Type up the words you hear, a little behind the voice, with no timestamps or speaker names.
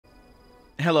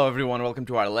Hello everyone, welcome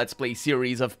to our Let's Play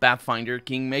series of Pathfinder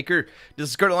Kingmaker.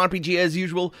 This is Colonel RPG as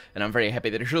usual, and I'm very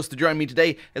happy that you're chose to join me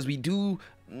today as we do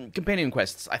companion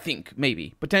quests, I think,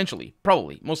 maybe, potentially,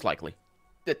 probably, most likely.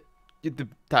 The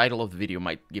title of the video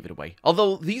might give it away.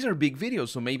 Although, these are big videos,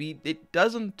 so maybe it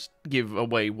doesn't give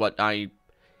away what I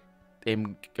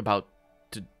am about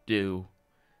to do.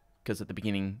 Because at the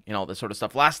beginning and all this sort of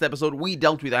stuff. Last episode, we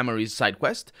dealt with Amory's side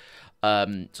quest,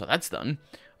 so that's done.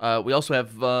 We also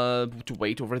have to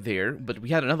wait over there, but we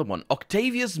had another one.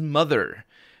 Octavia's mother.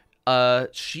 Where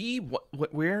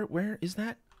is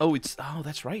that? Oh,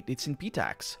 that's right. It's in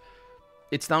Pitax.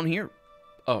 It's down here.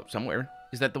 Oh, somewhere.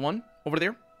 Is that the one over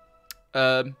there?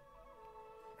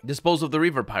 Dispose of the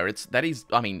river pirates. That is,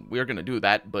 I mean, we're gonna do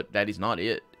that, but that is not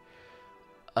it.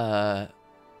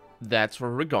 That's for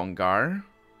Rigongar.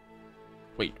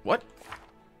 Wait, what?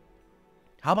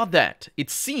 How about that? It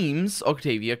seems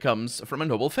Octavia comes from a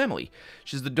noble family.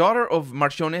 She's the daughter of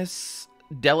Marchioness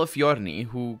della Fiorni,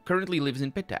 who currently lives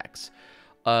in Pitax.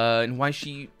 And why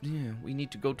she... Yeah, we need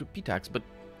to go to Pitax, but...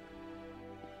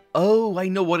 Oh, I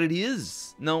know what it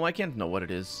is. No, I can't know what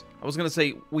it is. I was gonna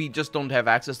say, we just don't have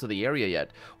access to the area yet.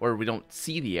 Or we don't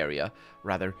see the area,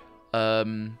 rather.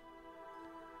 But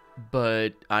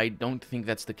I don't think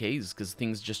that's the case, because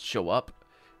things just show up.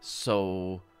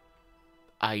 So...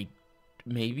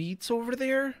 Maybe it's over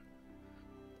there?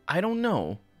 I don't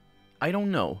know.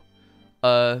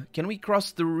 Can we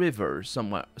cross the river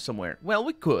somewhere? Well,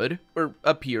 we could. Or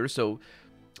up here, so...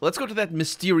 Let's go to that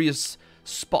mysterious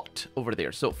spot over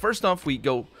there. So, first off, we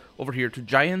go over here to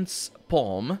Giant's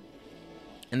Palm.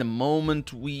 And the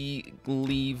moment we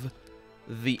leave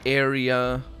the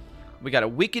area... We got a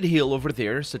wicked hill over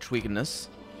there, such wickedness.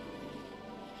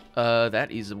 That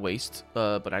is a waste,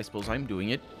 but I suppose I'm doing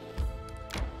it.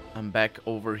 I'm back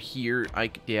over here.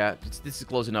 This is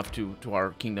close enough to our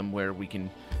kingdom where we can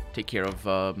take care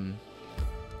of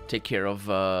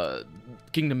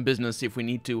kingdom business if we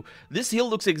need to. This hill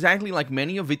looks exactly like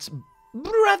many of its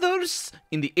brothers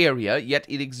in the area, yet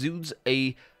it exudes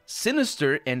a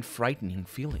sinister and frightening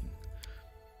feeling.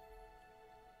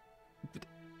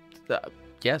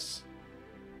 Yes,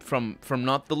 from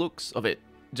not the looks of it,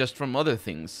 just from other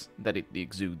things that it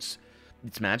exudes.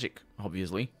 It's magic,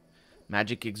 obviously.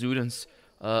 Magic exudance.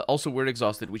 Also, we're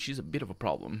exhausted, which is a bit of a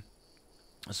problem.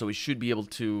 So we should be able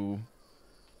to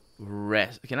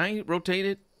rest. Can I rotate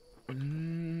it?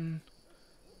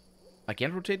 I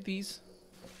can't rotate these?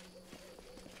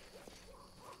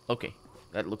 Okay,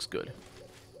 that looks good.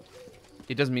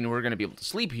 It doesn't mean we're going to be able to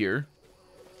sleep here.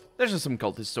 There's just some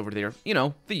cultists over there. You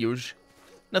know, the usual.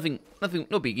 Nothing,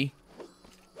 no biggie.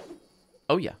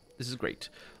 Oh yeah, this is great.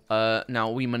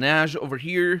 Now we manage over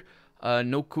here.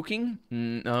 No cooking?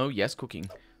 No, yes, cooking.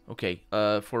 Okay,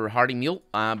 for a hearty meal,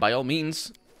 by all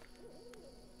means.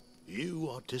 You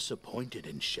are disappointed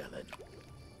in Shellen,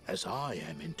 as I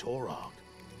am in Torog.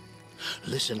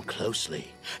 Listen closely,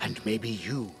 and maybe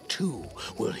you, too,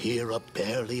 will hear a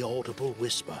barely audible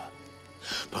whisper.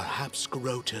 Perhaps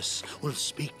Grotus will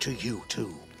speak to you,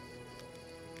 too.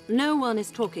 No one is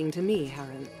talking to me,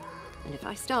 Harren. And if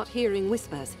I start hearing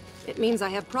whispers, it means I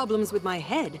have problems with my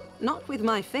head, not with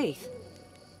my faith.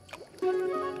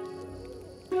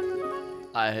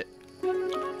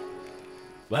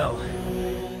 Well...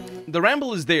 The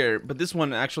ramble is there, but this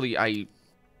one actually,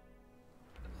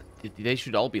 they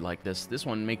should all be like this. This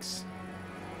one makes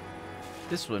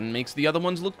the other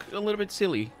ones look a little bit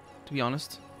silly, to be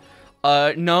honest.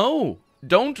 No!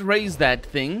 Don't raise that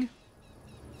thing.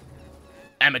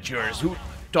 Amateurs, who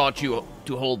taught you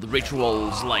to hold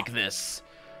rituals like this?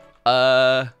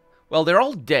 Well, they're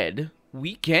all dead.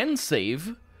 We can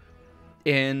save.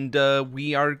 And,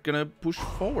 we are gonna push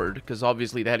forward, because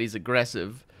obviously that is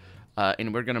aggressive.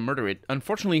 And we're gonna murder it.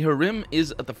 Unfortunately, Harim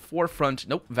is at the forefront.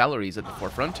 Nope, Valerie's at the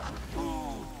forefront.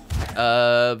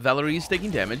 Valerie's taking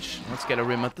damage. Let's get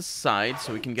Harim at the side,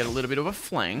 so we can get a little bit of a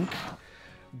flank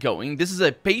going. This is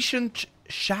a patient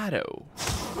shadow.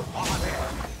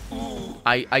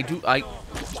 I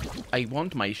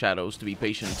want my shadows to be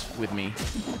patient with me.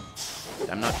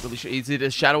 I'm not really sure. Is it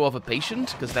a shadow of a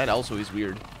patient? Because that also is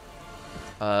weird.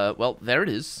 Well, there it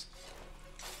is.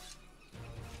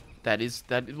 That is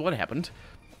what happened.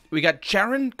 We got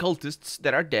Charon cultists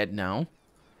that are dead now.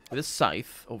 With a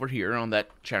scythe over here on that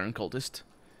Charon cultist.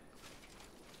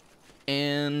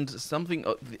 And something...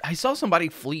 I saw somebody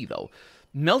flee, though.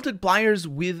 Melted pliers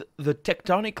with the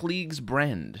Tectonic League's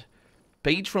brand.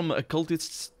 Page from a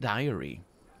cultist's diary.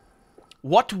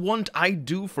 What won't I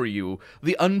do for you,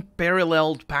 the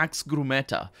unparalleled Pax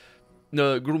Grumetra?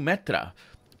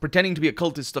 pretending to be a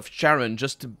cultist of Sharon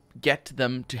just to get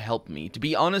them to help me. To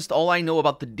be honest, all I know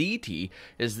about the deity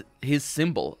is his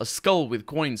symbol, a skull with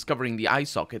coins covering the eye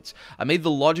sockets. I made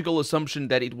the logical assumption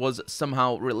that it was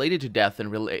somehow related to death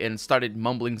and started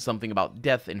mumbling something about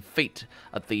death and fate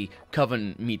at the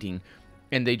Coven meeting.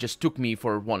 And they just took me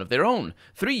for one of their own.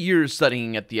 3 years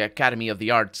studying at the Academy of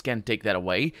the Arts can't take that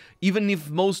away. Even if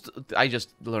most... I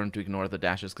just learned to ignore the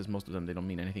dashes, because most of them, they don't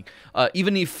mean anything.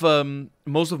 Even if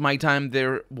most of my time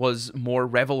there was more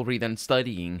revelry than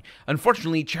studying.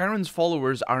 Unfortunately, Charon's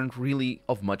followers aren't really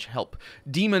of much help.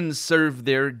 Demons serve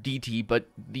their deity, but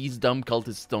these dumb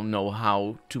cultists don't know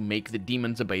how to make the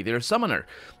demons obey their summoner.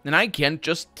 And I can't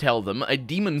just tell them a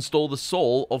demon stole the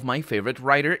soul of my favorite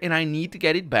writer, and I need to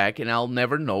get it back, and I'll never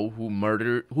know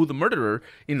who the murderer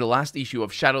in the last issue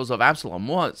of Shadows of Absalom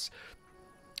was.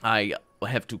 I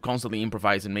have to constantly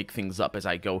improvise and make things up as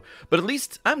I go, but at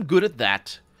least I'm good at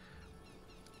that.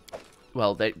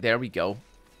 Well, there we go.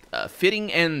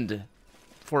 Fitting end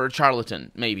for a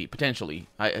charlatan, maybe, potentially.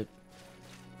 We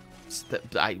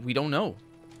don't know.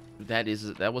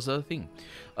 That was a thing.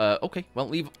 Okay, well,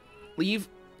 leave,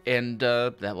 and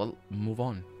that will move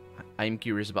on. I am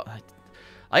curious about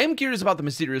the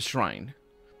mysterious shrine,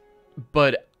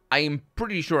 but I am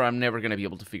pretty sure I'm never gonna be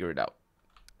able to figure it out,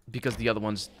 because the other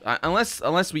ones,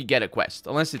 unless we get a quest,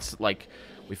 unless it's like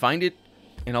we find it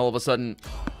and all of a sudden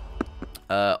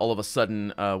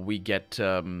we get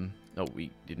no,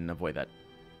 we didn't avoid that.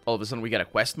 All of a sudden we get a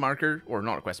quest marker, or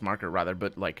not a quest marker rather,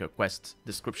 but like a quest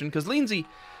description, because Linzi,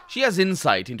 she has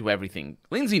insight into everything.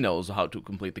 Linzi knows how to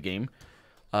complete the game,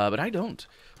 but I don't.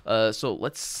 So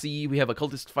let's see, we have a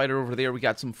cultist fighter over there, we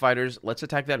got some fighters. Let's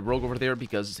attack that rogue over there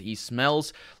because he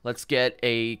smells. Let's get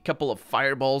a couple of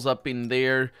fireballs up in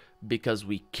there because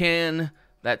we can.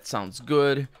 That sounds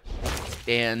good.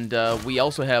 And we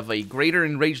also have a greater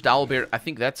enraged owlbear. I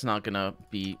think that's not gonna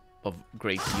be of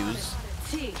great use.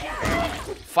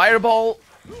 Fireball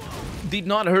did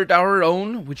not hurt our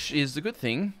own, which is a good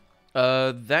thing.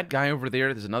 That guy over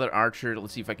there's another archer.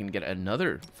 Let's see if I can get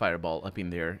another fireball up in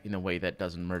there in a way that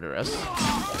doesn't murder us.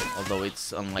 Although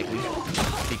it's unlikely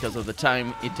because of the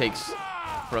time it takes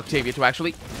for Octavia to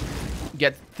actually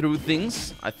get through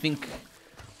things. I think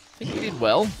we did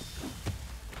well.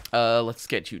 Let's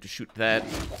get you to shoot that.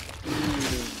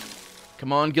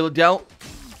 Come on, Gilladell.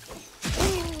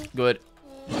 Good.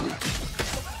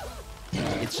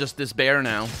 It's just this bear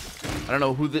now. I don't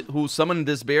know who summoned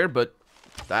this bear, but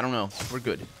I don't know. We're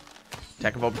good.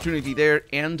 Attack of opportunity there,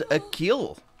 and a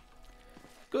kill.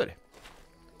 Good.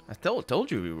 I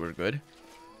told you we were good.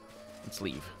 Let's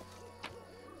leave.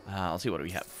 Let's see what do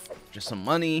we have. Just some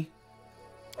money,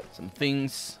 some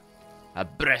things, a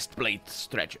breastplate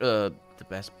stretch. The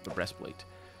breastplate.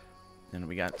 Then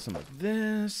we got some of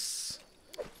this,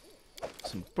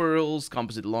 some pearls,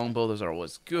 composite longbow. Those are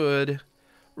always good.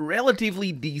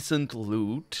 Relatively decent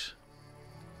loot.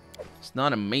 It's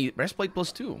not amazing. Breastplate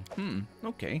 +2.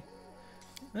 Okay.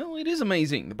 Well, it is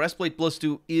amazing. The breastplate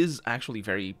 +2 is actually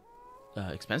very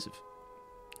expensive.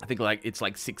 I think it's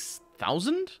like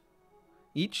 6,000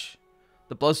 each.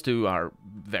 The +2 are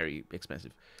very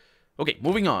expensive. Okay,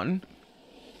 moving on.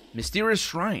 Mysterious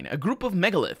Shrine. A group of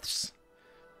megaliths.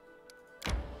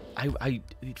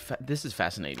 This is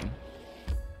fascinating.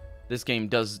 This game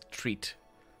does treat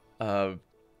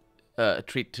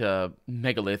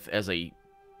megalith as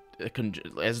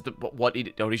what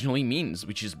it originally means,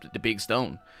 which is the big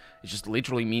stone. It just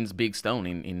literally means big stone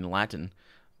in Latin,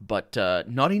 but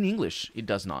not in English. It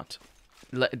does not.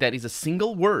 That is a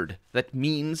single word that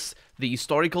means the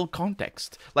historical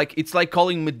context. Like, it's like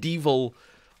calling medieval.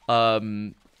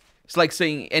 It's like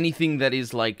saying anything that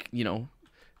is like, you know,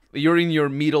 you're in your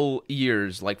middle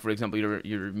years. Like, for example,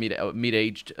 you're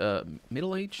mid-aged.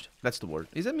 Middle-aged? That's the word.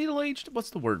 Is that middle-aged?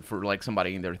 What's the word for like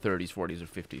somebody in their 30s, 40s, or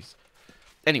 50s?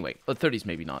 Anyway, 30s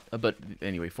maybe not, but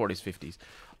anyway, 40s, 50s.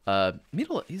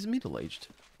 Middle-aged.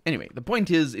 Anyway, the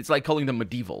point is, it's like calling them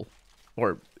medieval.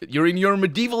 Or, you're in your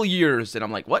medieval years, and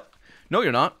I'm like, what? No,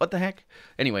 you're not. What the heck?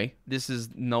 Anyway, this is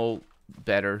no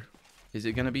better. Is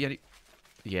it gonna be any...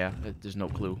 Yeah, there's no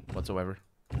clue whatsoever.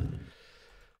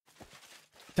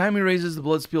 Time erases the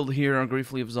blood spilled here, our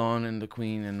grief lives on, and the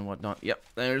queen and whatnot. Yep,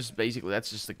 that's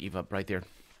just the give up right there.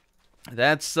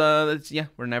 That's yeah,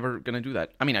 we're never gonna do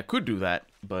that. I mean, I could do that,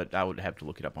 but I would have to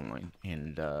look it up online,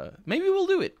 and maybe we'll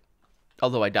do it.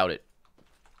 Although I doubt it.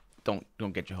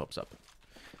 Don't get your hopes up.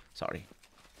 Sorry.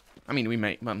 I mean, we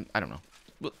may. I don't know.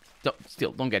 Well,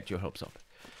 don't get your hopes up,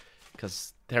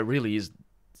 because there really is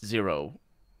zero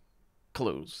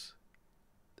clues.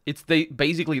 It's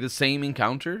basically the same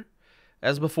encounter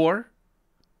as before.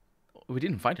 We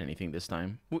didn't fight anything this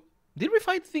time. Did we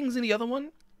fight things in the other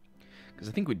one? Because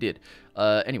I think we did.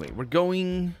 Anyway, we're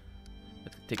going...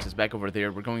 That takes us back over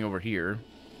there. We're going over here.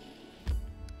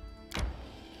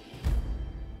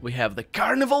 We have the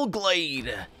Carnival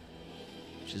Glade,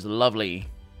 which is lovely.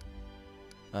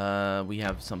 We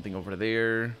have something over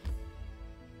there.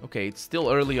 Okay, it's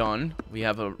still early on. We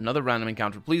have another random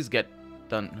encounter. Please get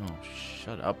done. Oh,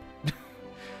 shut up.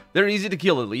 They're easy to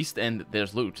kill at least, and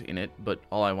there's loot in it. But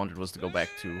all I wanted was to go back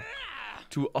to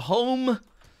a home.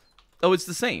 Oh, it's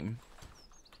the same.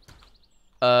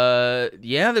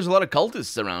 Yeah, there's a lot of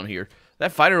cultists around here.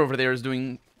 That fighter over there is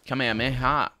doing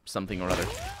Kamehameha something or other.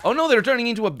 Oh no, they're turning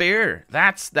into a bear.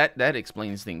 That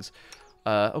explains things.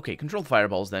 Okay, controlled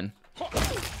fireballs then.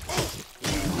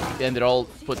 And they're all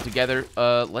put together.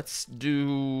 Let's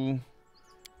do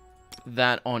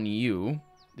that on you.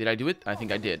 Did I do it? I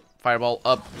think I did. Fireball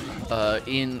up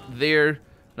in there.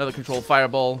 Another controlled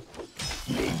fireball.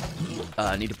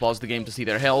 Need to pause the game to see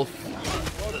their health.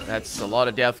 That's a lot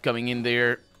of death coming in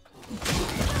there.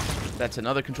 That's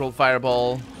another controlled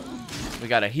fireball. We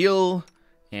got a heal,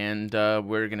 and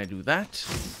we're gonna do that.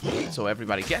 So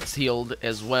everybody gets healed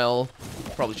as well.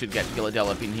 Probably should get Gilladell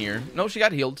up in here. No, she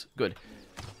got healed. Good.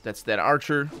 That's that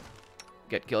archer.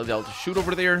 Get Gilladell to shoot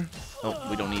over there. Oh,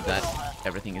 we don't need that.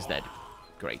 Everything is dead.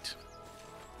 Great.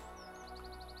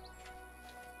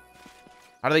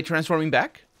 Are they transforming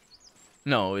back?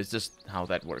 No, it's just how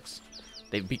that works.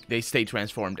 They stay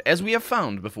transformed, as we have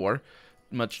found before,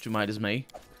 much to my dismay,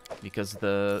 because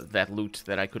that loot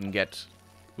that I couldn't get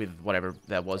with whatever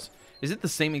that was. Is it the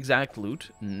same exact loot?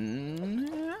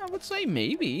 I would say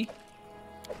maybe.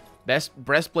 Best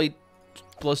breastplate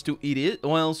 +2. It is,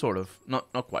 well, sort of. Not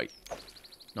quite.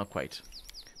 Not quite.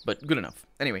 But good enough.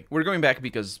 Anyway, we're going back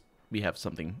because we have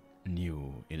something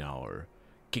new in our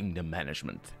kingdom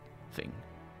management thing.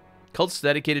 Cults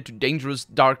dedicated to dangerous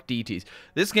dark deities.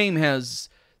 This game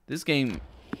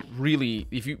really,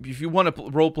 if you want to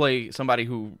roleplay somebody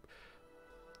who,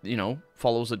 you know,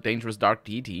 follows a dangerous dark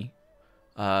deity,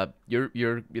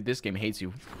 this game hates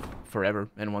you forever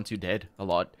and wants you dead a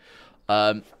lot.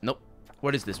 Nope.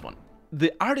 What is this one?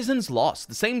 The Artisan's Lost.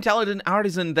 The same talented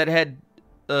artisan that had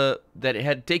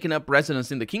taken up residence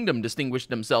in the kingdom distinguished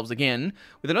themselves again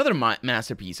with another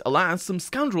masterpiece. Alas, some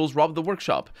scoundrels robbed the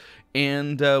workshop,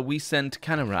 and we sent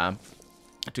Kanara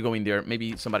to go in there.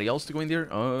 Maybe somebody else to go in there?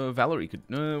 Valerie could...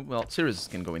 well, Cirrus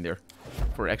can go in there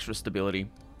for extra stability,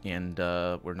 and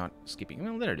we're not skipping.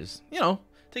 Well, there it is. You know,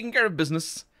 taking care of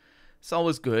business. It's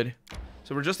always good.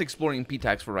 So we're just exploring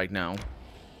P-Tax for right now.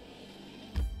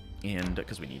 And,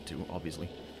 because we need to, obviously.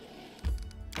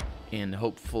 And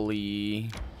hopefully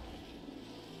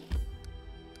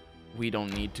we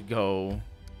don't need to go...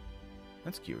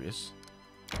 That's curious.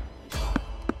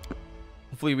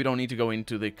 Hopefully we don't need to go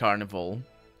into the carnival.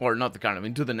 Or not the carnival,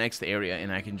 into the next area,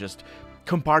 and I can just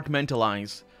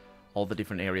compartmentalize all the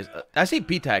different areas. I say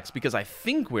P-Tax because I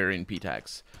think we're in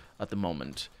P-Tax at the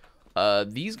moment.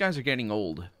 These guys are getting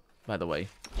old, by the way.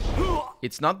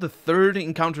 It's not the third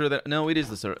encounter that... No, it is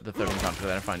the third encounter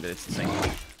that I find that it's the same.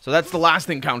 So that's the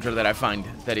last encounter that I find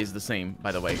that is the same,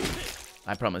 by the way.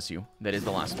 I promise you, that is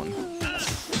the last one.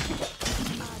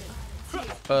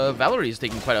 Valerie is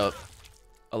taking quite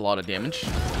a lot of damage.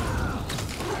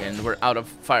 And we're out of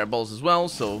fireballs as well,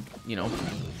 so, you know.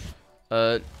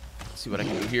 Let's see what I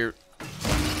can do here.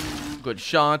 Good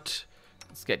shot.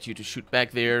 Let's get you to shoot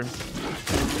back there.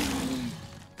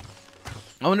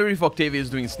 I wonder if Octavia is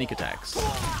doing sneak attacks.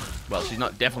 Well, she's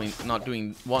definitely not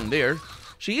doing one there.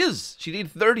 She is. She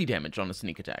did 30 damage on a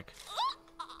sneak attack.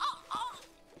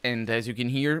 And as you can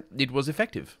hear, it was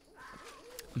effective.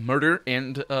 Murder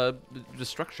and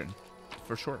destruction,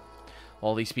 for sure.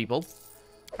 All these people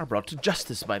are brought to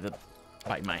justice by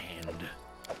my hand.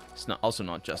 It's also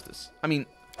not justice. I mean,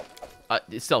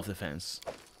 it's self-defense.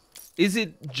 Is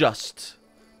it just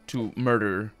to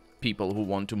murder people who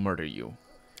want to murder you?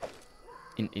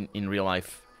 In real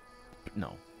life,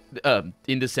 no.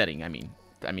 In the setting, I mean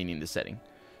in the setting.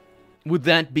 Would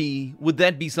that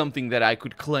be something that I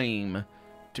could claim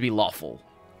to be lawful,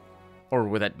 or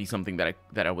would that be something that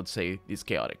I would say is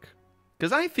chaotic?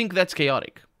 Because I think that's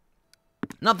chaotic.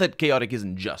 Not that chaotic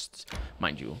isn't just,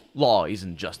 mind you. Law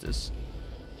isn't justice.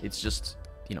 It's just,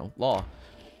 you know, law.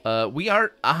 We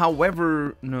are,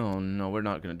 however, no, we're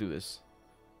not gonna do this.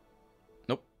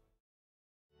 Nope.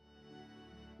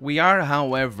 We are,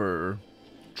 however,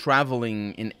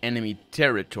 traveling in enemy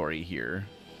territory here.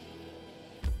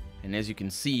 And as you can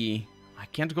see, I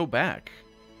can't go back.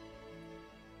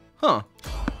 Huh.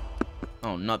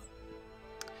 Oh, not...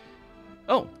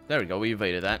 Oh, there we go. We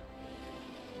evaded that.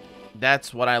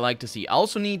 That's what I like to see. I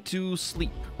also need to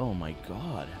sleep. Oh my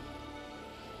god.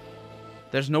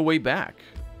 There's no way back.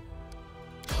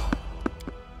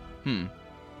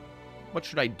 What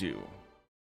should I do?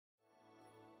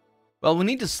 Well, we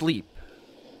need to sleep.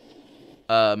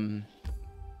 And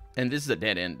this is a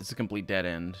dead end. It's a complete dead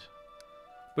end.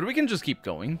 But we can just keep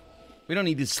going. We don't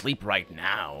need to sleep right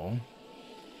now.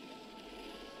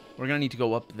 We're gonna need to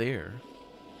go up there.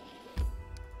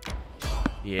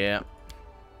 Yeah.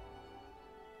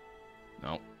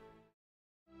 No.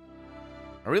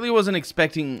 I really wasn't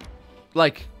expecting...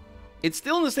 Like, it's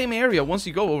still in the same area. Once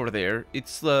you go over there,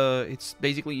 it's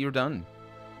basically you're done.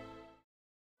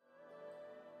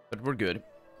 But we're good.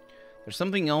 There's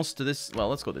something else to this... Well,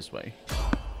 let's go this way.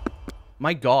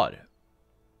 My god.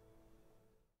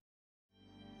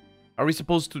 Are we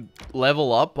supposed to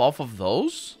level up off of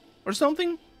those? Or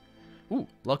something? Ooh,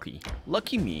 lucky.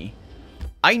 Lucky me.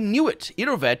 I knew it!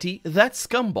 Irovetti, that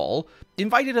scumball,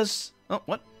 invited us... Oh,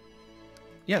 what?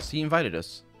 Yes, he invited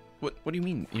us. What do you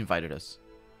mean, invited us?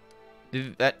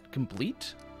 Did that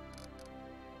complete?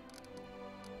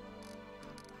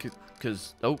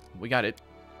 Because... Oh, we got it.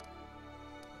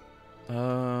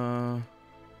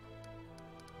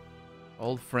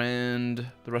 Old friend,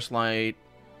 the Rushlight,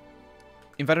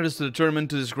 invited us to the tournament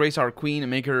to disgrace our queen and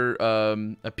make her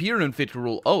appear unfit to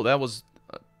rule. Oh, that was...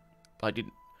 I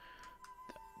didn't...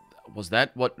 Was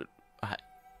that what...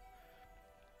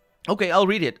 Okay, I'll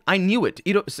read it. I knew it,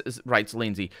 writes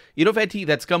Linzi. Irovetti,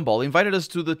 that scumball, invited us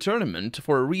to the tournament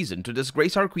for a reason, to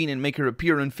disgrace our queen and make her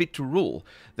appear unfit to rule.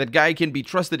 That guy can be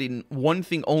trusted in one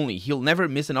thing only. He'll never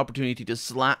miss an opportunity to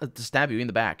stab you in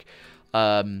the back.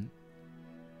 Well,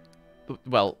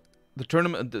 the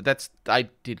tournament... That's... I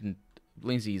didn't...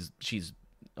 Linzi, she's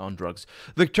on drugs.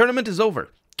 The tournament is over.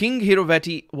 King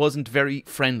Irovetti wasn't very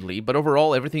friendly, but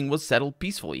overall everything was settled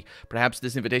peacefully. Perhaps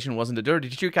this invitation wasn't a dirty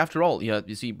trick after all. Yeah,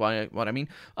 you see what I mean?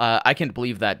 I can't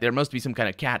believe that. There must be some kind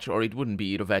of catch, or it wouldn't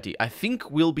be Irovetti. I think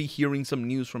we'll be hearing some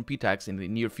news from Pitax in the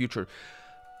near future.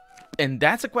 And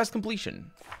that's a quest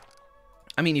completion.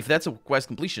 I mean, if that's a quest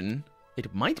completion,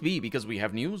 it might be because we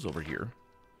have news over here.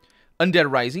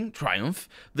 Undead Rising, Triumph.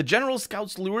 The general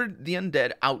scouts lured the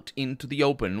undead out into the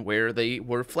open, where they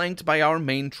were flanked by our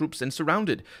main troops and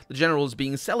surrounded. The general is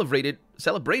being celebrated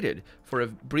for a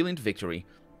brilliant victory.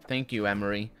 Thank you,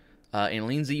 Amory. And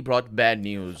Linzi brought bad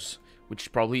news,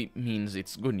 which probably means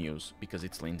it's good news because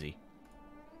it's Linzi.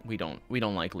 We don't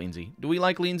like Linzi. Do we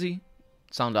like Linzi?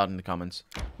 Sound out in the comments.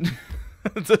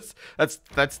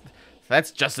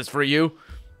 that's justice for you.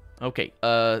 Okay,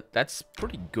 that's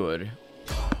pretty good.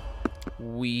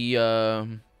 We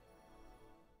want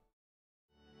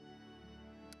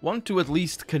to at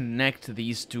least connect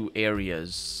these two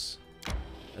areas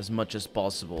as much as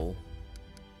possible.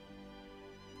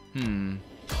 I'm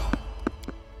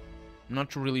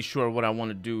not really sure what I want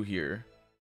to do here.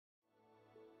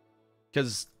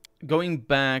 Because going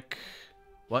back...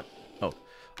 What? Oh.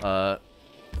 Because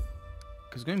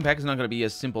going back is not going to be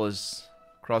as simple as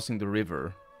crossing the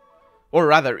river. Or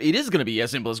rather, it is going to be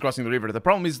as simple as crossing the river. The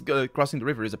problem is crossing the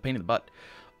river is a pain in the butt.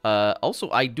 Also,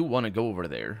 I do want to go over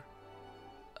there.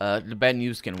 The bad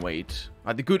news can wait.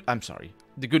 I'm sorry.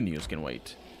 The good news can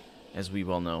wait, as we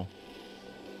well know.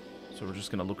 So we're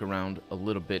just going to look around a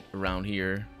little bit around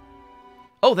here.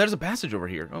 Oh, there's a passage over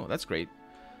here. Oh, that's great.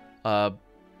 Yeah,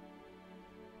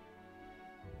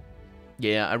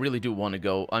 I really do want to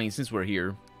go. I mean, since we're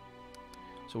here.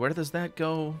 So where does that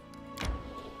go?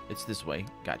 It's this way.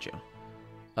 Gotcha.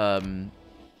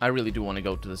 I really do want to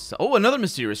go to this. Oh, another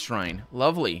mysterious shrine.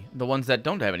 Lovely. The ones that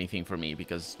don't have anything for me,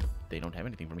 because they don't have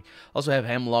anything for me. Also have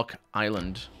Hemlock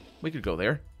Island. We could go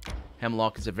there.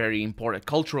 Hemlock is a very important,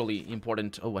 culturally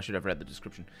important... Oh, I should have read the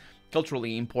description.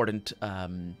 Culturally important,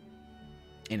 and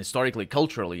historically,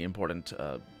 culturally important,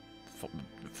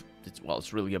 well,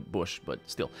 it's really a bush, but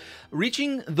still.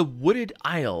 Reaching the wooded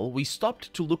isle, we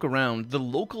stopped to look around. The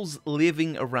locals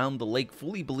living around the lake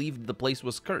fully believed the place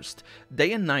was cursed.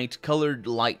 Day and night, colored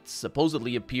lights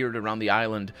supposedly appeared around the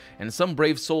island, and some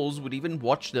brave souls would even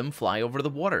watch them fly over the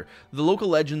water. The local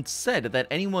legend said that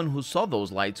anyone who saw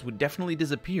those lights would definitely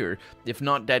disappear, if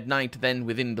not that night, then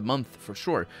within the month for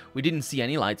sure. We didn't see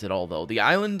any lights at all, though. The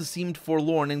island seemed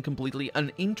forlorn and completely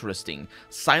uninteresting.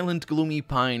 Silent, gloomy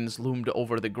pines loomed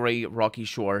over the gray rocky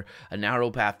shore. A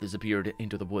narrow path disappeared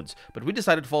into the woods, but we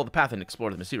decided to follow the path and explore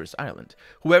the mysterious island.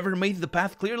 Whoever made the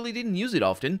path clearly didn't use it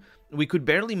often. We could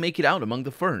barely make it out among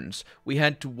the ferns. We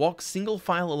had to walk single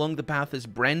file along the path as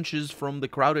branches from the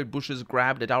crowded bushes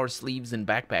grabbed at our sleeves and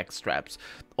backpack straps,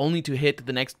 only to hit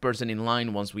the next person in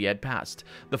line once we had passed.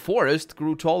 The forest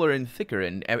grew taller and thicker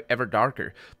and ever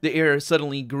darker. The air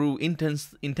suddenly grew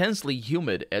intensely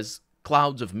humid as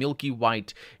clouds of milky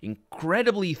white,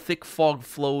 incredibly thick fog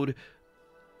flowed.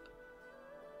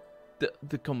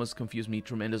 The commas confuse me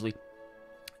tremendously.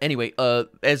 Anyway,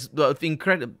 as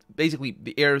the basically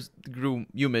the air grew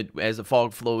humid as the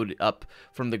fog flowed up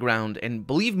from the ground, and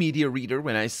believe me, dear reader,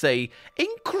 when I say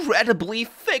incredibly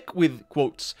thick with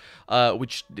quotes,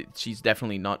 which she's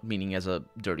definitely not meaning as a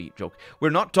dirty joke.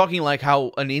 We're not talking like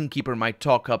how an innkeeper might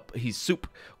talk up his soup,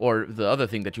 or the other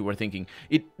thing that you were thinking.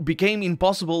 It became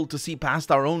impossible to see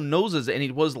past our own noses, and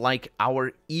it was like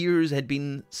our ears had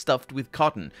been stuffed with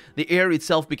cotton. The air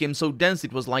itself became so dense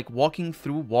it was like walking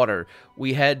through water.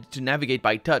 We had to navigate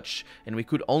by touch, and we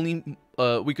could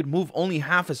move only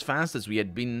half as fast as we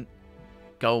had been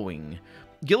going.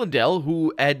 Gilladel,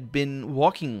 who had been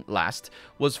walking last,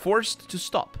 was forced to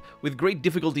stop. With great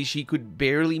difficulty, she could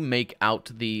barely make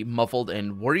out the muffled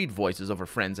and worried voices of her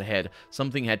friends ahead.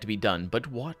 Something had to be done, but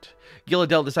what?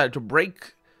 Gilladel decided to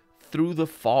break through the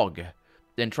fog,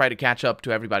 then try to catch up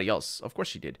to everybody else. Of course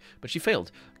she did, but she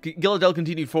failed. Gilladel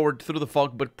continued forward through the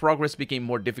fog, but progress became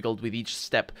more difficult with each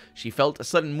step. She felt a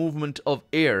sudden movement of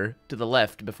air to the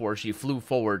left before she flew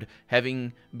forward,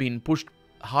 having been pushed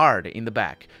hard in the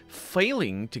back.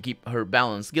 Failing to keep her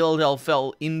balance, Gilladel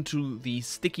fell into the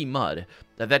sticky mud.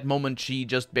 At that moment, she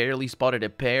just barely spotted a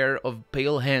pair of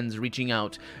pale hands reaching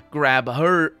out, grab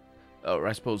her, or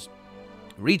I suppose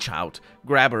reach out,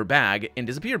 grab her bag, and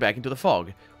disappear back into the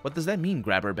fog. What does that mean,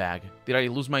 grab her bag? Did I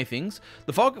lose my things?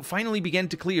 The fog finally began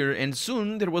to clear, and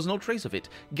soon there was no trace of it.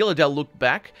 Gilladel looked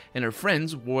back, and her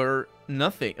friends were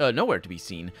nowhere to be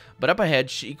seen. But up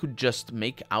ahead, she could just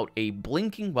make out a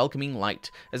blinking, welcoming light.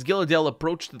 As Gilladel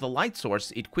approached the light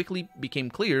source, it quickly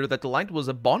became clear that the light was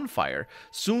a bonfire.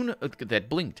 That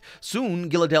blinked. Soon,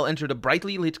 Gilladel entered a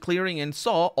brightly lit clearing and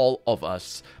saw all of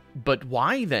us. But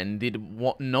why, then, did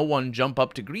no one jump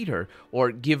up to greet her,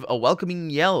 or give a welcoming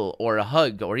yell, or a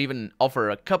hug, or even offer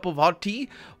a cup of hot tea?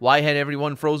 Why had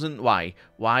everyone frozen? Why?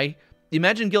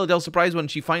 Imagine Gilladel's surprise when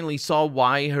she finally saw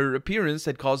why her appearance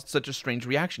had caused such a strange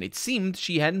reaction. It seemed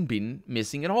she hadn't been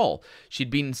missing at all. She'd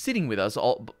been sitting with us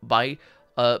all by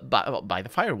the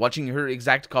fire, watching her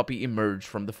exact copy emerge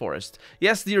from the forest.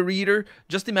 Yes, dear reader,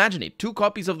 just imagine it. Two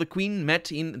copies of the Queen met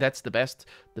in... That's the best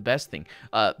thing.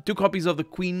 Two copies of the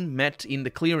Queen met in the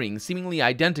clearing, seemingly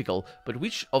identical, but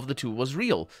which of the two was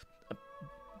real?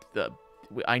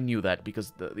 I knew that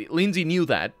because Linzi knew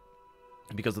that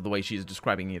because of the way she's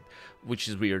describing it, which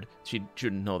is weird. She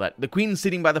shouldn't know that. The queen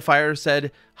sitting by the fire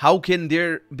said, "How can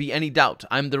there be any doubt?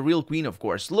 I'm the real queen, of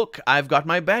course. Look, I've got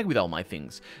my bag with all my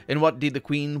things." And what did the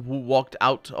queen who walked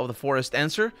out of the forest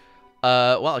answer?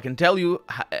 Well, I can tell you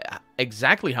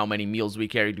exactly how many meals we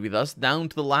carried with us, down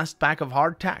to the last pack of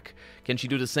hardtack. Can she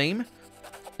do the same?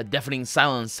 A deafening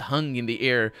silence hung in the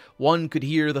air. One could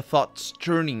hear the thoughts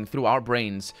churning through our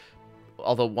brains,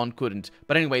 although one couldn't.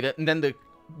 But anyway, then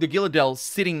the Gilladel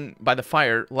sitting by the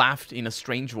fire laughed in a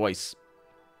strange voice.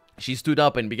 She stood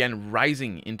up and began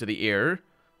rising into the air.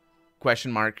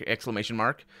 Question mark, exclamation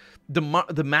mark.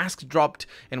 The mask dropped,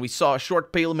 and we saw a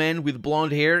short, pale man with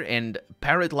blonde hair and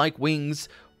parrot-like wings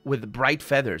with bright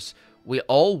feathers. We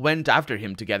all went after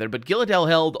him together, but Gilladel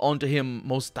held onto him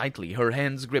most tightly. Her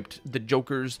hands gripped the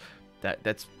Joker's...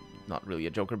 That's not really a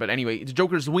Joker, but anyway, the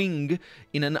Joker's wing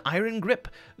in an iron grip.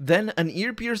 Then an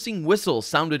ear-piercing whistle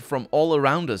sounded from all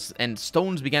around us, and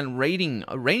stones began raining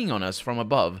on us from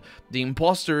above. The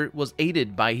impostor was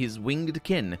aided by his winged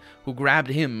kin, who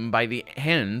grabbed him by the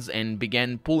hands and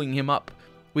began pulling him up.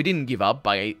 We didn't give up,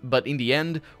 but in the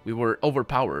end, we were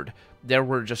overpowered. There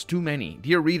were just too many.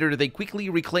 Dear reader, they quickly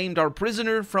reclaimed our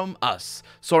prisoner from us.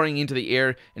 Soaring into the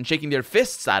air and shaking their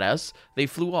fists at us, they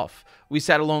flew off. We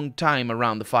sat a long time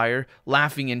around the fire,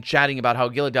 laughing and chatting about how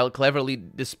Gilladel cleverly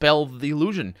dispelled the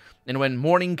illusion. And when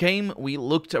morning came, we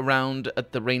looked around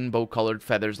at the rainbow-colored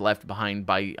feathers left behind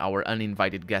by our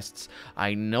uninvited guests.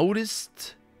 And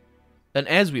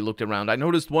as we looked around, I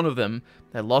noticed one of them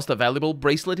had lost a valuable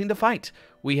bracelet in the fight.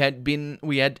 We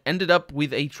had ended up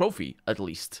with a trophy, at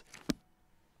least.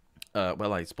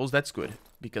 Well, I suppose that's good,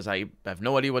 because I have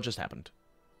no idea what just happened.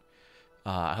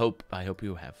 I hope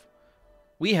you have.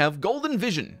 We have Golden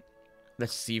Vision.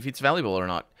 Let's see if it's valuable or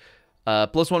not.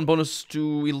 +1 bonus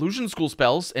to Illusion School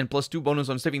spells, and +2 bonus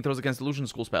on saving throws against Illusion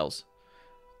School spells.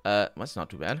 That's not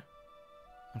too bad.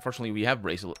 Unfortunately, we have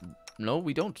bracelet. No,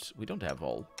 we don't. We don't have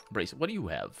all bracelet. What do you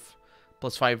have?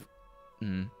 +5.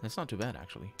 That's not too bad,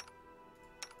 actually.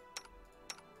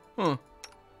 Huh.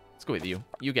 Let's go with you.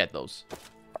 You get those.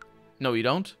 No, you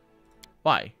don't?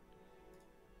 Why?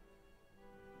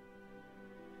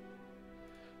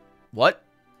 What?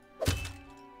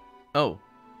 Oh.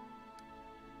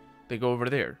 They go over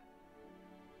there.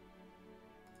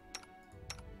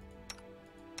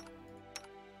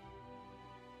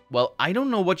 Well, I don't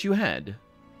know what you had.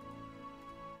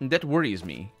 That worries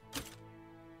me.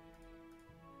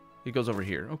 It goes over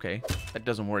here. Okay. That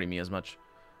doesn't worry me as much.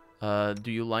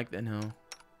 Do you like that? No.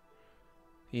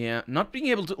 Yeah, not being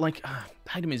able to, like,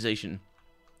 itemization.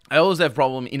 I always have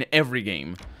problem in every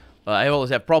game. I always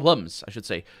have problems, I should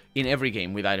say, in every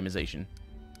game with itemization.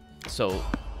 So,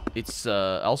 it's,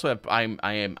 also,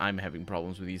 I'm having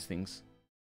problems with these things.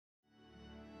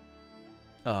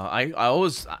 I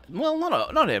always, well,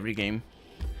 not every game.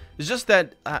 It's just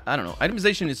that, I don't know,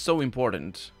 itemization is so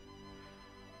important.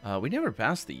 We never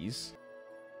passed these.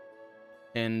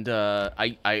 And,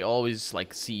 I always,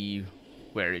 like, see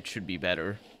where it should be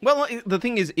better. Well, the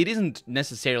thing is, it isn't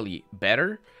necessarily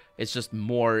better. It's just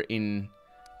more in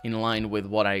line with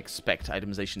what I expect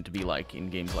itemization to be like in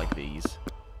games like these.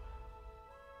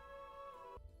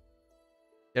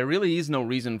 There really is no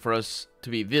reason for us to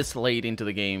be this late into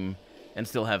the game and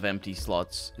still have empty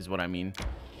slots, is what I mean.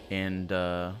 And,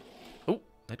 oh,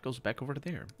 that goes back over to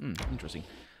there. Interesting.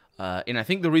 And I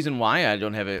think the reason why I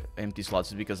don't have empty slots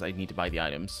is because I need to buy the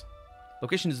items.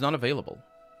 Location is not available.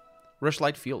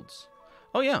 Rushlight Fields.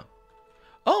 Oh, yeah.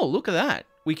 Oh, look at that.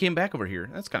 We came back over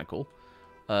here. That's kind of cool.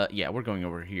 Yeah, we're going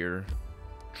over here.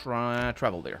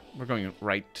 Travel there. We're going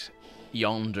right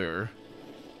yonder.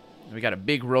 We got a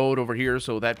big road over here,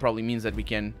 so that probably means that we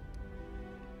can...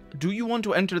 Do you want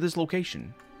to enter this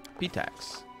location?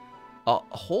 Pitax. A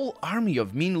whole army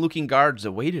of mean-looking guards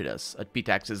awaited us at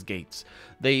Pitax's gates.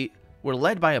 They were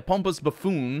led by a pompous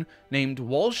buffoon named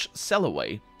Walsh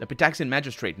Sellaway, a Pitaxian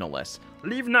magistrate no less.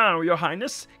 "Leave now, your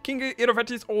highness. King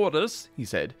Irovetti's orders," he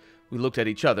said. We looked at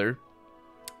each other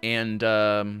and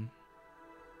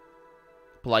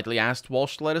politely asked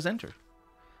Walsh to let us enter.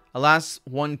 Alas,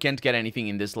 one can't get anything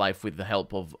in this life with the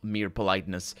help of mere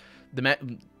politeness.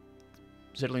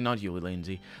 Certainly not you,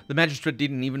 Linzi. The magistrate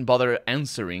didn't even bother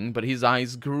answering, but his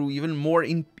eyes grew even more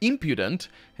impudent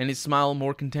and his smile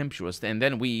more contemptuous. And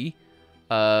then we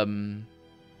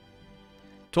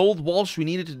told Walsh we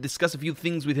needed to discuss a few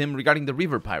things with him regarding the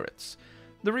river pirates.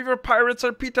 "The river pirates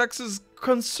are Pitax's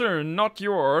concern, not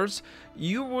yours.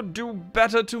 You would do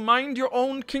better to mind your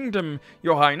own kingdom,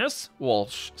 your highness,"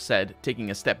 Walsh said,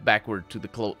 taking a step backward to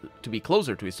be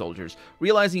closer to his soldiers.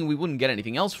 Realizing we wouldn't get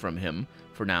anything else from him,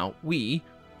 for now, we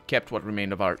kept what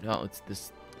remained of our... Oh, it's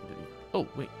this... Oh,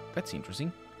 wait, that's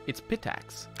interesting. It's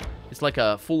Pitax. It's like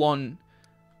a full-on...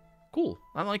 Cool,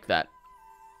 I like that.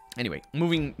 Anyway,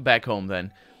 moving back home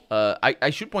then. I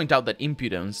should point out that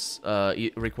impudence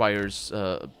it requires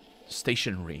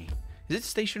stationery. Is it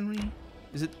stationery?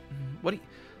 Is it... What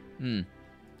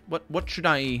should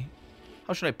I...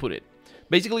 How should I put it?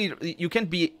 Basically, you can't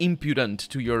be impudent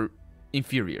to your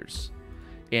inferiors.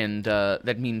 And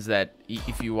that means that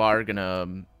if you are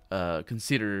gonna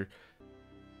consider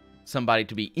somebody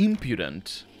to be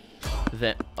impudent,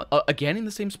 then... again in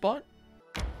the same spot?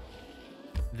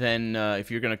 Then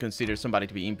if you're gonna consider somebody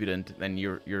to be impudent, then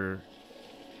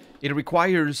it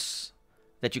requires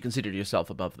that you consider yourself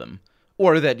above them,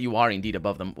 or that you are indeed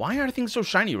above them. Why are things so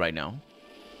shiny right now?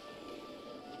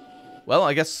 Well,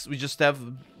 I guess we just have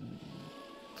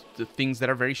the things that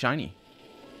are very shiny.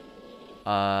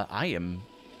 I am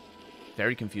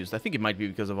very confused. I think it might be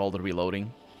because of all the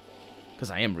reloading,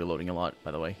 because I am reloading a lot,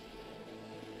 by the way.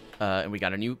 And we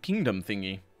got a new kingdom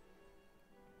thingy.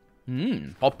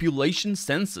 Population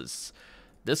census.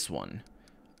 This one.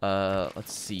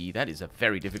 Let's see. That is a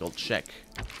very difficult check.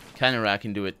 Canara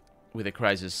can do it with a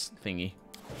crisis thingy.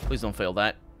 Please don't fail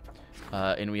that.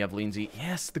 And we have Linzi.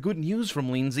 Yes, the good news from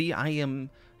Linzi.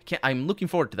 I'm looking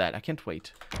forward to that. I can't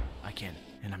wait. I can,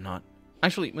 and I'm not.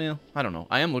 Actually, well, I don't know.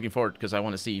 I am looking forward because I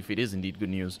want to see if it is indeed good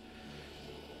news.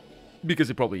 Because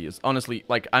it probably is. Honestly,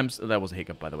 like, that was a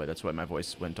hiccup, by the way. That's why my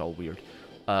voice went all weird.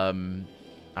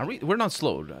 We're not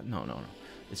slowed. No.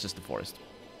 It's just the forest.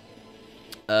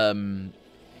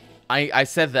 I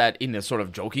said that in a sort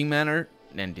of joking manner,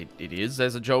 and it is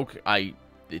as a joke.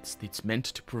 It's meant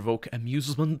to provoke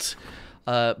amusement,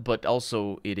 but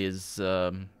also it is.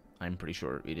 I'm pretty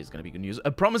sure it is going to be good news.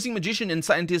 A promising magician and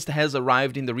scientist has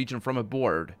arrived in the region from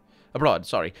abroad.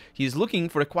 Sorry. He is looking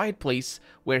for a quiet place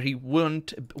where he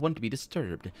won't want to be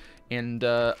disturbed. And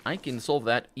I can solve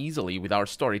that easily with our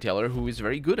storyteller, who is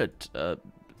very good at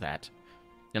that.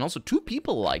 And also 2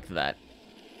 people like that.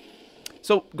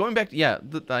 So, going back, yeah,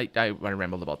 I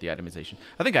rambled about the itemization.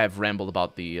 I think I've rambled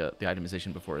about the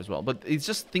itemization before as well. But it's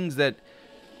just things that...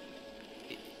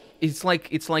 It's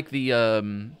like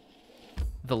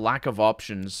the lack of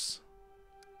options.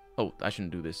 Oh, I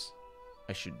shouldn't do this.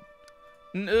 I should...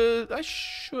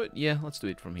 Yeah, let's do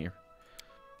it from here.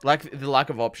 The lack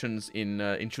of options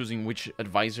in choosing which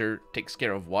advisor takes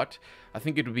care of what. I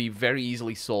think it would be very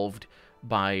easily solved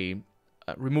by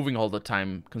removing all the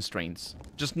time constraints.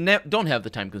 Just don't have the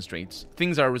time constraints.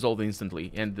 Things are resolved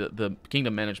instantly, and the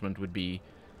kingdom management would be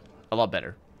a lot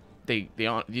better.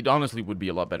 It honestly would be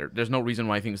a lot better. There's no reason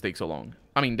why things take so long.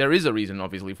 I mean, there is a reason,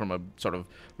 obviously, from a sort of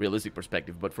realistic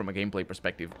perspective, but from a gameplay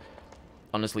perspective,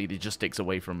 honestly, it just takes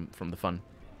away from the fun.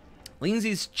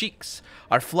 Linzi's cheeks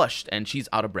are flushed, and she's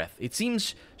out of breath. It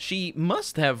seems she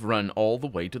must have run all the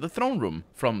way to the throne room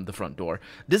from the front door.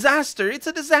 Disaster! It's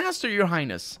a disaster, Your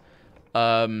Highness!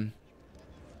 What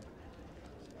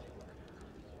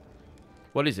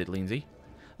is it, Linzi?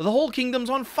 The whole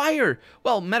kingdom's on fire!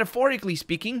 Well, metaphorically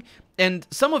speaking, and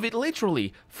some of it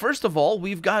literally. First of all,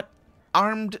 we've got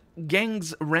armed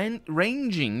gangs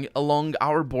ranging along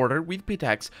our border with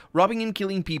pickaxe, robbing and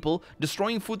killing people,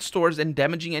 destroying food stores, and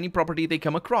damaging any property they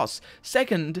come across.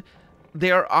 Second,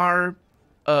 there are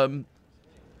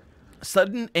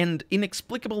sudden and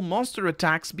inexplicable monster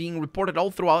attacks being reported all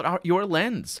throughout your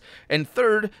lands. And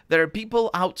third, there are people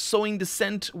out sowing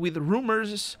dissent with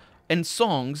rumors and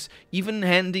songs, even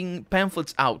handing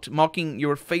pamphlets out, mocking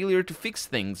your failure to fix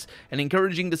things, and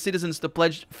encouraging the citizens to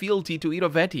pledge fealty to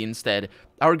Irovetti instead.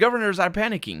 Our governors are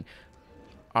panicking.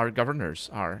 Our governors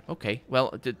are... Okay,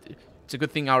 well, it's a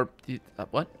good thing our...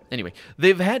 what? Anyway,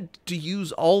 they've had to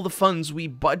use all the funds we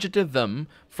budgeted them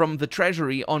from the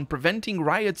treasury on preventing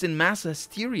riots in mass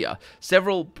hysteria.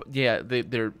 Several... Yeah,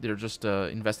 they're just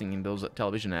investing in those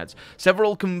television ads.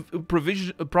 Several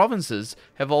provinces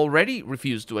have already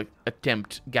refused to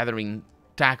attempt gathering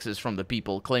taxes from the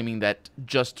people, claiming that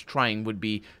just trying would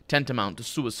be tantamount to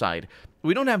suicide.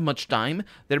 We don't have much time.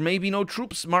 There may be no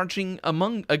troops marching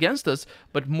against us,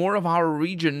 but more of our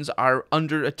regions are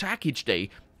under attack each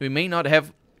day. We may not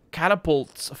have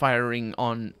catapults firing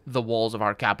on the walls of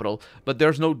our capital, but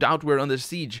there's no doubt we're under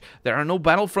siege. There are no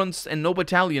battlefronts and no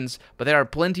battalions, but there are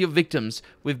plenty of victims.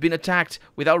 We've been attacked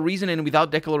without reason and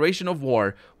without declaration of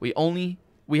war. We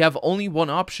have only one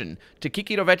option: to kick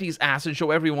Irovetti's ass and show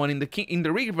everyone in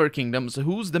the River Kingdoms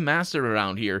who's the master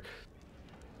around here.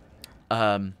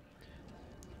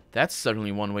 That's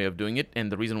certainly one way of doing it,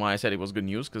 and the reason why I said it was good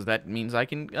news, because that means I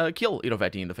can kill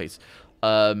Irovetti in the face.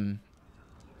 Why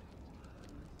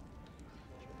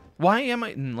am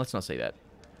I... let's not say that.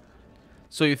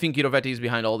 So you think Irovetti is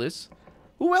behind all this?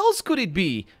 Who else could it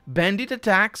be? Bandit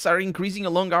attacks are increasing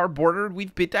along our border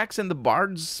with Pitax, and the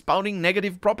bards spouting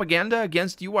negative propaganda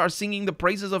against you are singing the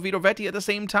praises of Irovetti at the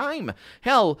same time.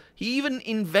 Hell, he even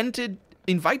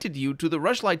invited you to the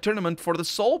Rushlight tournament for the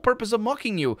sole purpose of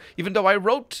mocking you, even though I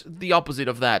wrote the opposite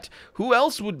of that. Who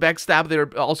else would backstab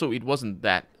their... Also, it wasn't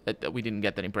that. We didn't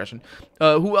get that impression.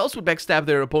 Who else would backstab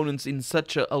their opponents in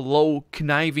such a low,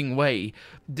 conniving way?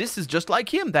 This is just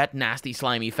like him, that nasty,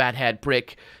 slimy, fathead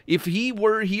prick. If he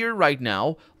were here right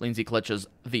now... Linzi clutches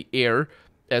the air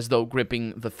as though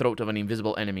gripping the throat of an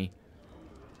invisible enemy.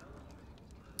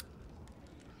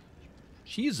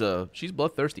 She's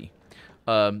bloodthirsty.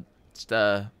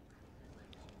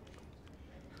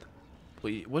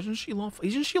 Wait, wasn't she lawful?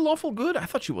 Isn't she lawful good? I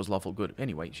thought she was lawful good.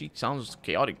 Anyway, she sounds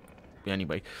chaotic.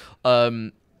 Anyway,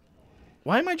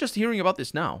 why am I just hearing about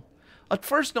this now? At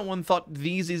first, no one thought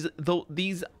these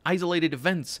isolated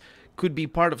events could be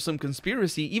part of some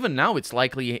conspiracy. Even now, it's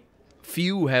likely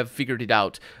few have figured it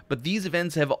out. But these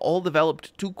events have all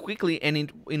developed too quickly,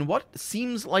 and in what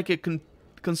seems like a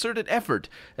concerted effort,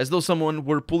 as though someone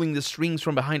were pulling the strings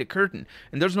from behind a curtain.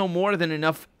 And there's more than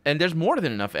enough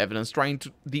evidence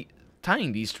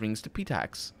tying these strings to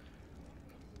Pitax.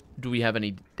 Do we have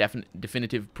any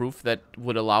definitive proof that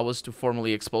would allow us to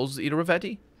formally expose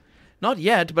Irovetti? Not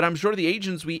yet, but I'm sure the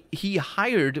agents he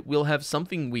hired will have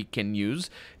something we can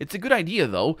use. It's a good idea,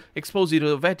 though. Expose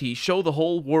Irovetti, show the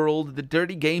whole world the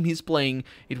dirty game he's playing.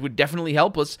 It would definitely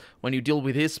help us. When you deal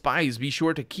with his spies, be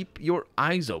sure to keep your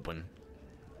eyes open.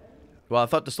 Well, I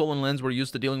thought the stolen lands were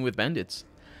used to dealing with bandits.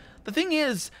 The thing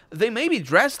is, they may be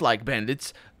dressed like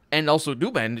bandits, and also do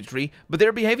banditry, but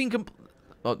they're behaving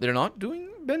they're not doing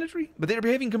banditry? But they're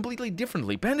behaving completely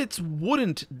differently. Bandits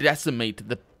wouldn't decimate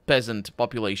the peasant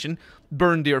population,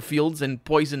 burn their fields, and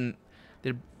poison...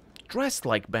 They're dressed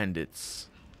like bandits.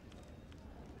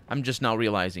 I'm just now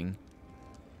realizing.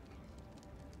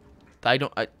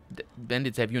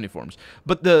 Bandits have uniforms,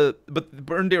 but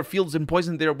burn their fields and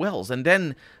poison their wells, and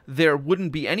then there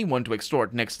wouldn't be anyone to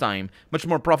extort next time. Much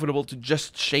more profitable to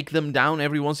just shake them down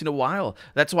every once in a while.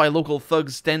 That's why local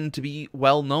thugs tend to be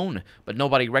well known, but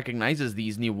nobody recognizes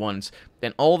these new ones.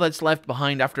 And all that's left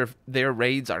behind after their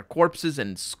raids are corpses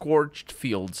and scorched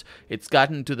fields. It's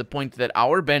gotten to the point that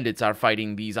our bandits are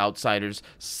fighting these outsiders.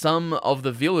 Some of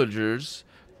the villages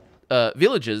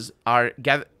are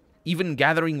even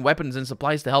gathering weapons and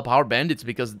supplies to help our bandits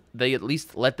because they at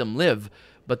least let them live.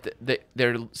 but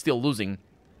they're still losing.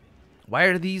 Why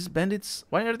are these bandits?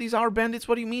 Why are these our bandits?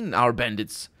 What do you mean our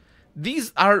bandits?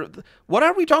 These are... What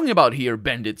are we talking about here,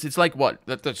 bandits? It's like, what?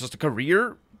 That's just a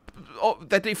career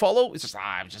that they follow? It's just,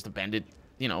 I'm just a bandit.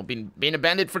 You know, been a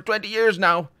bandit for 20 years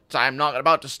now. So I'm not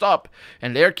about to stop.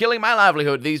 And they're killing my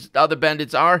livelihood. These other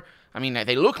bandits are... I mean,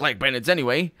 they look like bandits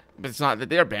anyway. But it's not that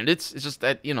they're bandits. It's just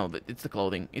that, you know, it's the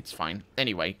clothing. It's fine.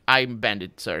 Anyway, I'm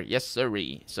bandit, sir. Yes,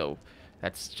 sirree. So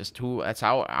that's just who... That's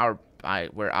how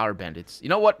we're our bandits. You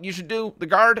know what you should do? The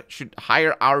guard should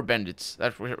hire our bandits.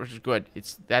 That's which is good.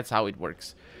 That's how it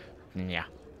works. Yeah,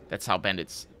 that's how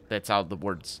bandits. That's how the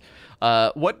words.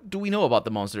 What do we know about the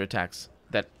monster attacks?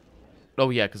 Oh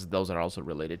yeah, because those are also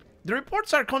related. The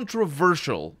reports are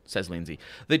controversial, says Linzi.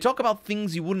 They talk about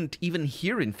things you wouldn't even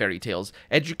hear in fairy tales.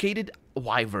 Educated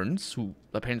wyverns, who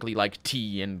apparently like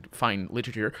tea and fine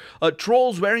literature.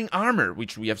 Trolls wearing armor,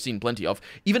 which we have seen plenty of.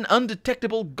 Even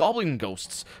undetectable goblin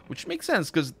ghosts, which makes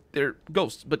sense because they're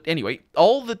ghosts. But anyway,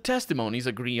 all the testimonies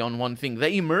agree on one thing.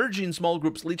 They emerge in small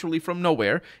groups literally from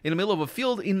nowhere, in the middle of a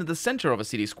field in the center of a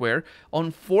city square,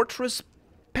 on fortress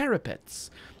parapets.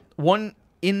 One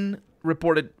in...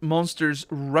 reported monsters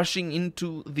rushing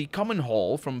into the common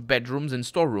hall from bedrooms and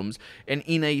storerooms, and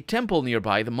in a temple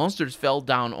nearby, the monsters fell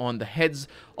down on the heads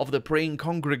of the praying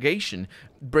congregation,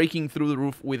 breaking through the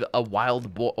roof with a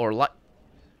wild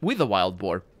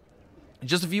boar.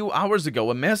 Just a few hours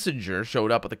ago, a messenger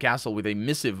showed up at the castle with a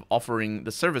missive offering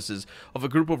the services of a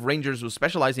group of rangers who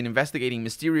specialize in investigating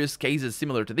mysterious cases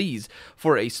similar to these.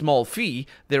 For a small fee,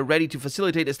 they're ready to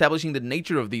facilitate establishing the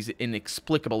nature of these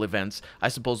inexplicable events. I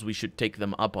suppose we should take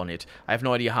them up on it. I have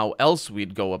no idea how else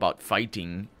we'd go about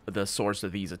fighting the source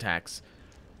of these attacks.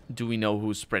 Do we know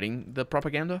who's spreading the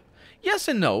propaganda? Yes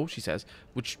and no, she says,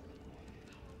 which...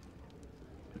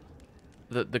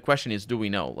 The question is, do we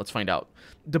know? Let's find out.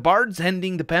 The bards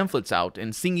handing the pamphlets out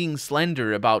and singing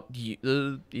slander about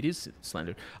you, it is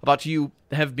slander, about you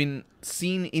have been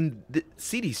seen in the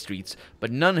city streets,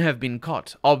 but none have been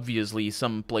caught. Obviously,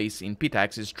 some place in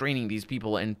Pitax is training these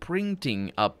people and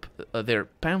printing up their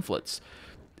pamphlets.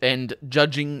 And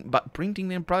judging by printing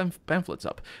their pamphlets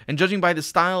up, and judging by the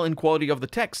style and quality of the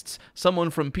texts, someone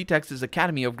from Pitax's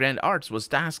Academy of Grand Arts was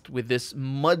tasked with this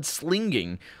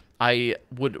mudslinging. I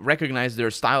would recognize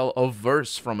their style of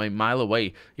verse from a mile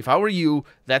away. If I were you,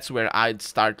 that's where I'd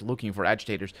start looking for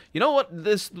agitators. You know what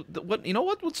you know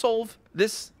what would solve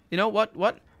this? You know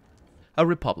what? A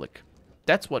republic.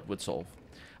 That's what would solve.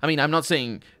 I mean, I'm not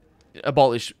saying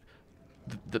abolish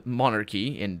the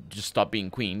monarchy and just stop being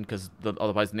queen, because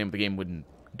otherwise the name of the game wouldn't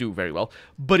do very well.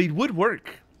 But it would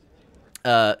work.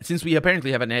 Since we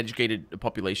apparently have an educated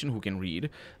population who can read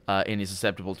and is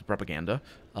susceptible to propaganda,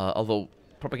 although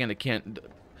propaganda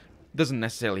doesn't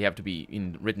necessarily have to be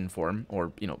in written form,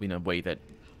 or, you know, in a way that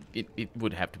it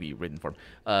would have to be written form.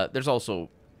 There's also,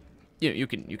 you know, you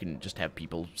can just have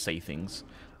people say things.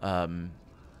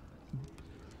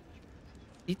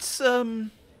 It's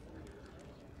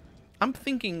I'm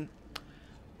thinking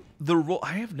the role.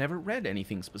 I have never read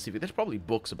anything specific. There's probably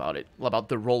books about it, about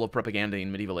the role of propaganda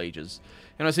in medieval ages.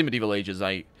 And when I say medieval ages,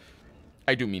 I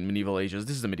do mean medieval ages.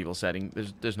 This is a medieval setting.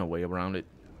 There's no way around it.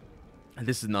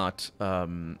 This is not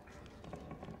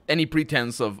any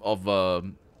pretense of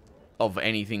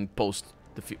anything post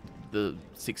the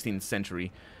 16th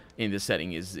century in this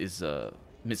setting is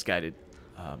misguided.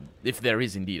 If there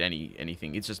is indeed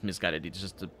anything, it's just misguided. It's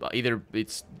just either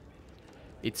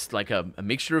it's like a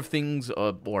mixture of things,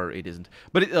 or it isn't.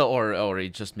 But or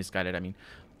it's just misguided. I mean,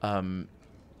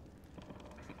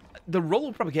 the role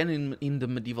of propaganda in the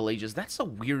medieval ages, that's a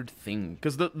weird thing,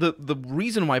 because the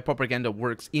reason why propaganda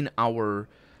works in our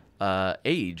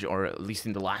age, or at least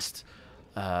in the last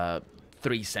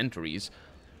 3 centuries,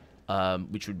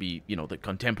 which would be, you know, the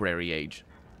contemporary age,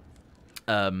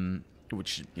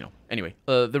 which, you know, anyway,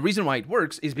 the reason why it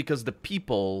works is because the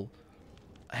people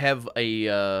have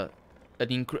I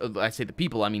say the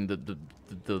people, I mean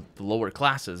the lower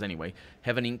classes anyway,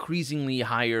 have an increasingly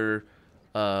higher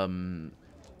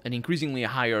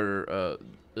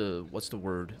what's the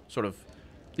word? Sort of,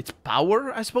 it's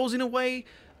power, I suppose, in a way.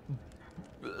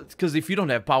 Because if you don't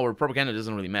have power, propaganda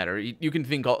doesn't really matter. You can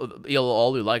think all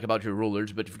you like about your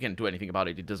rulers, but if you can't do anything about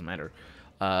it, it doesn't matter.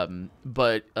 And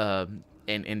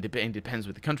depends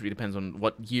with the country. It depends on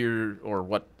what year or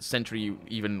what century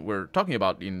even we're talking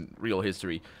about in real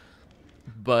history.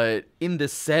 But in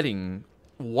this setting,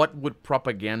 what would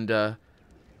propaganda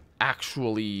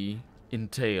actually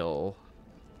entail?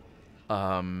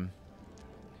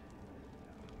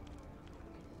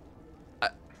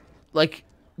 Like,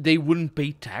 they wouldn't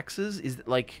pay taxes? Is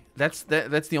like that's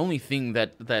the only thing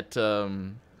that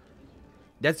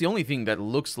That's the only thing that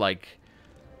looks like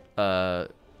to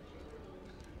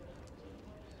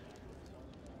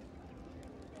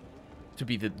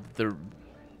be the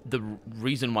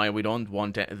reason why we don't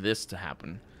want this to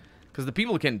happen. Because the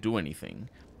people can't do anything.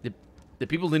 The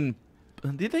people didn't...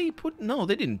 Did they put... No,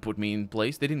 they didn't put me in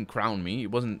place. They didn't crown me.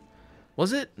 It wasn't...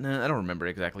 Was it? Nah, I don't remember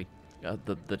exactly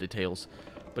the details.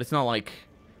 But it's not like...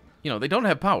 You know, they don't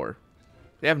have power.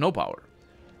 They have no power.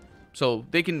 So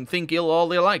they can think ill all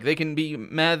they like. They can be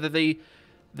mad that they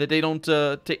don't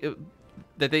that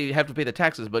they have to pay the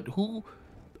taxes. But who...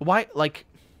 Why... Like...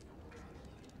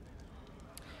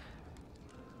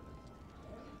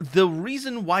 The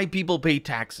reason why people pay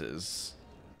taxes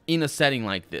in a setting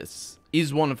like this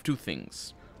is one of two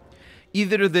things.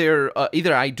 Either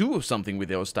either I do something with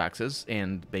those taxes,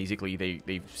 and basically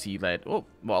they see that, oh,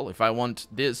 well, if I want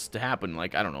this to happen,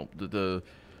 like, I don't know, the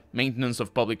maintenance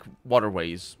of public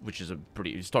waterways, which is a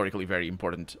pretty historically very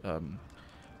important thing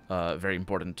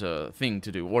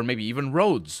to do, or maybe even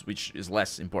roads, which is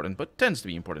less important, but tends to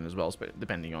be important as well,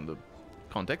 depending on the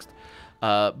context.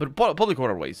 But public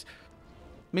waterways.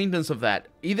 Maintenance of that.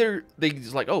 Either they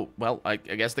just like, oh, well, I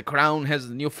guess the crown has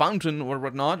a new fountain or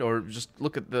whatnot, or just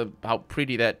look at how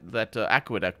pretty that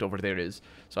aqueduct over there is,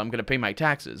 so I'm gonna pay my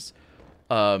taxes.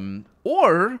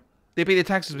 Or they pay the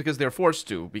taxes because they're forced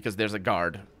to, because there's a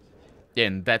guard,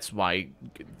 and that's why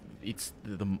it's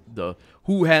the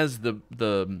who has the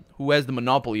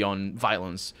monopoly on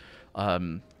violence,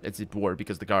 as it were,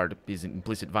 because the guard is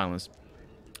implicit violence.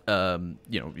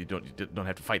 You know, you don't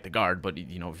have to fight the guard, but,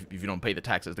 you know, if you don't pay the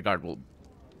taxes, the guard will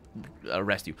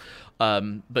arrest you.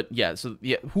 But yeah, so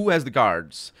yeah, who has the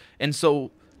guards? And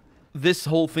so this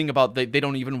whole thing about they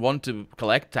don't even want to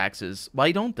collect taxes,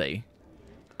 why don't they?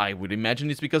 I would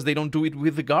imagine it's because they don't do it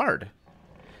with the guard.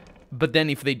 But then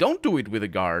if they don't do it with a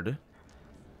guard,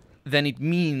 then it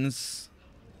means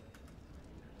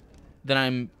that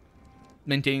I'm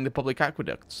maintaining the public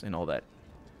aqueducts and all that.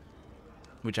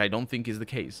 Which I don't think is the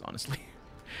case, honestly.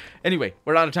 Anyway,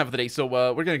 we're out of time for the day, so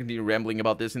we're going to continue rambling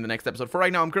about this in the next episode. For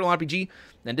right now, I'm Colonel RPG,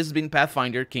 and this has been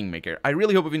Pathfinder Kingmaker. I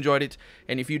really hope you've enjoyed it,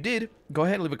 and if you did, go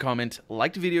ahead and leave a comment,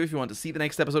 like the video if you want to see the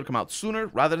next episode come out sooner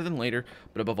rather than later,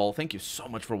 but above all, thank you so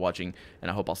much for watching, and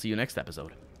I hope I'll see you next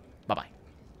episode. Bye-bye.